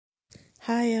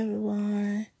Hi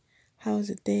everyone. How was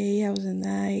the day? How was the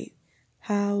night?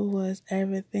 How was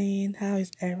everything? How is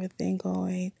everything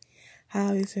going?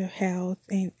 How is your health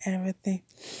and everything?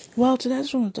 Well, today I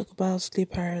just want to talk about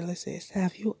sleep paralysis.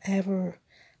 Have you ever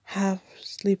have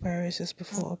sleep paralysis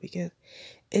before? Because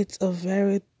it's a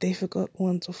very difficult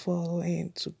one to follow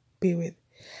and to be with.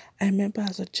 I remember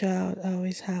as a child I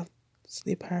always have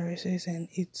sleep paralysis and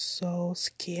it's so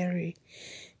scary.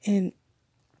 And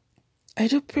I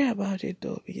do pray about it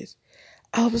though because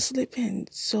I was sleeping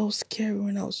so scary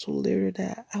when I was so little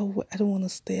that I don't want to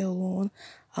stay alone.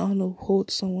 I want to hold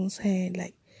someone's hand.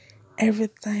 Like every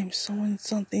time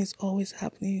something's always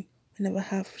happening whenever I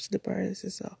have sleep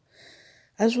paralysis. So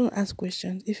I just want to ask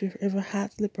questions if you've ever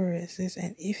had sleep paralysis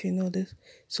and if you know the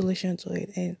solution to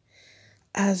it. And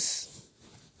as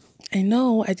I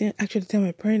know, I didn't actually tell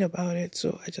my parent about it,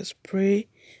 so I just pray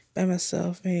by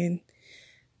myself and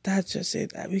that's just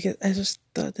it. Because I just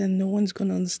thought that no one's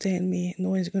gonna understand me. No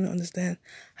one's gonna understand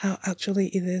how actually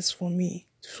it is for me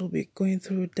to be going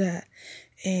through that.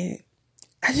 And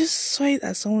I just saw it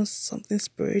as something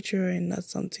spiritual and not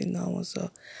something normal. So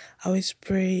I always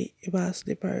pray about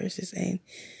sleep paralysis and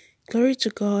glory to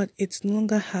God. It's no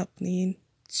longer happening.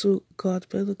 To God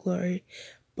be the glory.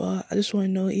 But I just want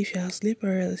to know if you have sleep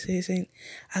paralysis and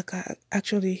I can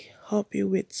actually help you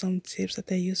with some tips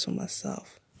that I use for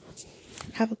myself.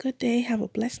 Have a good day. Have a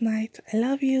blessed night. I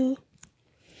love you.